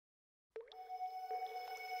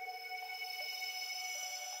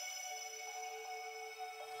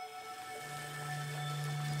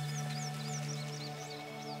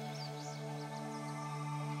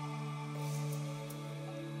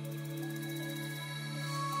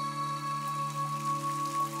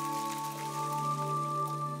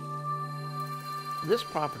This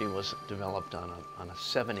property was developed on a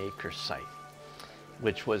 7-acre site,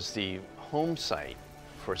 which was the home site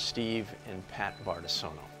for Steve and Pat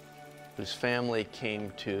Bardessono, whose family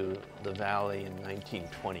came to the valley in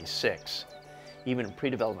 1926. Even in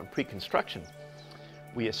pre-development, pre-construction,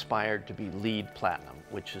 we aspired to be LEED Platinum,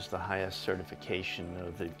 which is the highest certification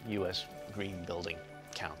of the U.S. Green Building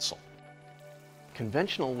Council.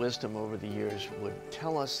 Conventional wisdom over the years would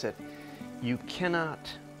tell us that you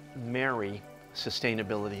cannot marry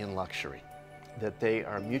sustainability and luxury, that they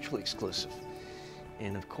are mutually exclusive.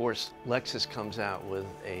 And of course, Lexus comes out with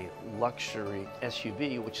a luxury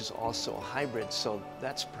SUV, which is also a hybrid, so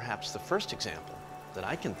that's perhaps the first example that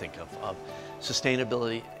I can think of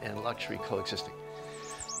sustainability and luxury coexisting.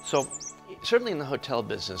 So certainly in the hotel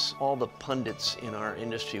business, all the pundits in our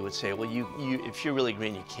industry would say, well, if you're really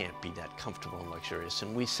green, you can't be that comfortable and luxurious.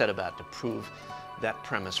 And we set about to prove that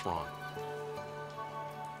premise wrong.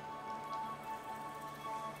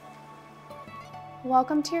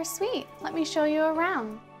 Welcome to your suite. Let me show you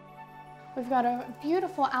around. We've got a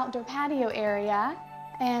beautiful outdoor patio area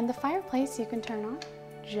and the fireplace you can turn on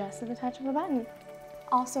just at the touch of a button.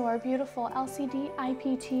 Also our beautiful LCD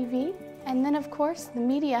IPTV, and then of course the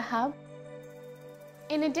media hub.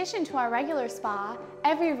 In addition to our regular spa,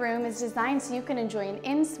 every room is designed so you can enjoy an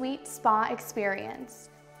in-suite spa experience.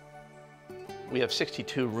 We have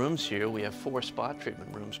 62 rooms here. We have 4 spa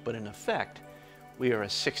treatment rooms, but in effect, we are a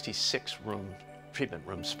 66-room treatment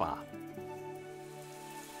room spa.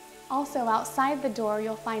 Also outside the door,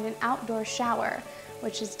 you'll find an outdoor shower,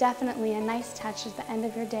 which is definitely a nice touch at the end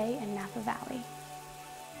of your day in Napa Valley.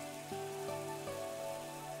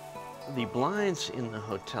 The blinds in the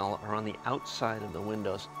hotel are on the outside of the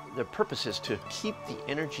windows. Their purpose is to keep the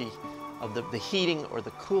energy of the heating or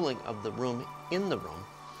the cooling of the room in the room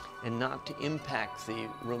and not to impact the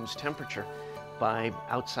room's temperature by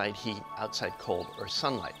outside heat, outside cold, or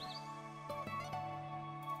sunlight.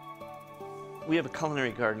 We have a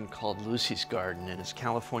culinary garden called Lucy's Garden, and it's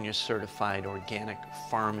California certified organic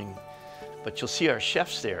farming. But you'll see our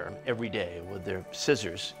chefs there every day with their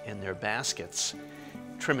scissors and their baskets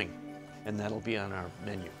trimming, and that'll be on our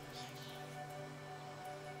menu.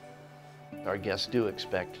 Our guests do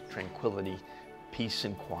expect tranquility, peace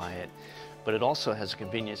and quiet, but it also has the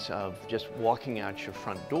convenience of just walking out your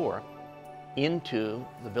front door into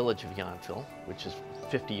the village of Yountville, which is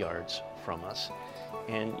 50 yards from us.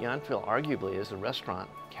 And Yountville arguably is the restaurant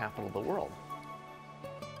capital of the world.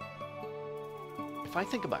 If I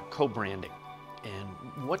think about co-branding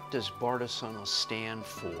and what does Bardessono stand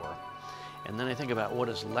for, and then I think about what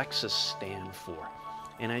does Lexus stand for,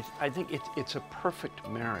 and I think it's a perfect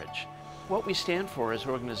marriage. What we stand for as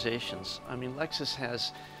organizations, I mean, Lexus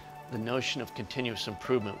has the notion of continuous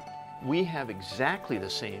improvement. We have exactly the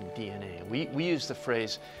same DNA. We use the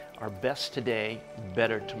phrase, our best today,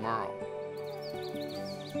 better tomorrow.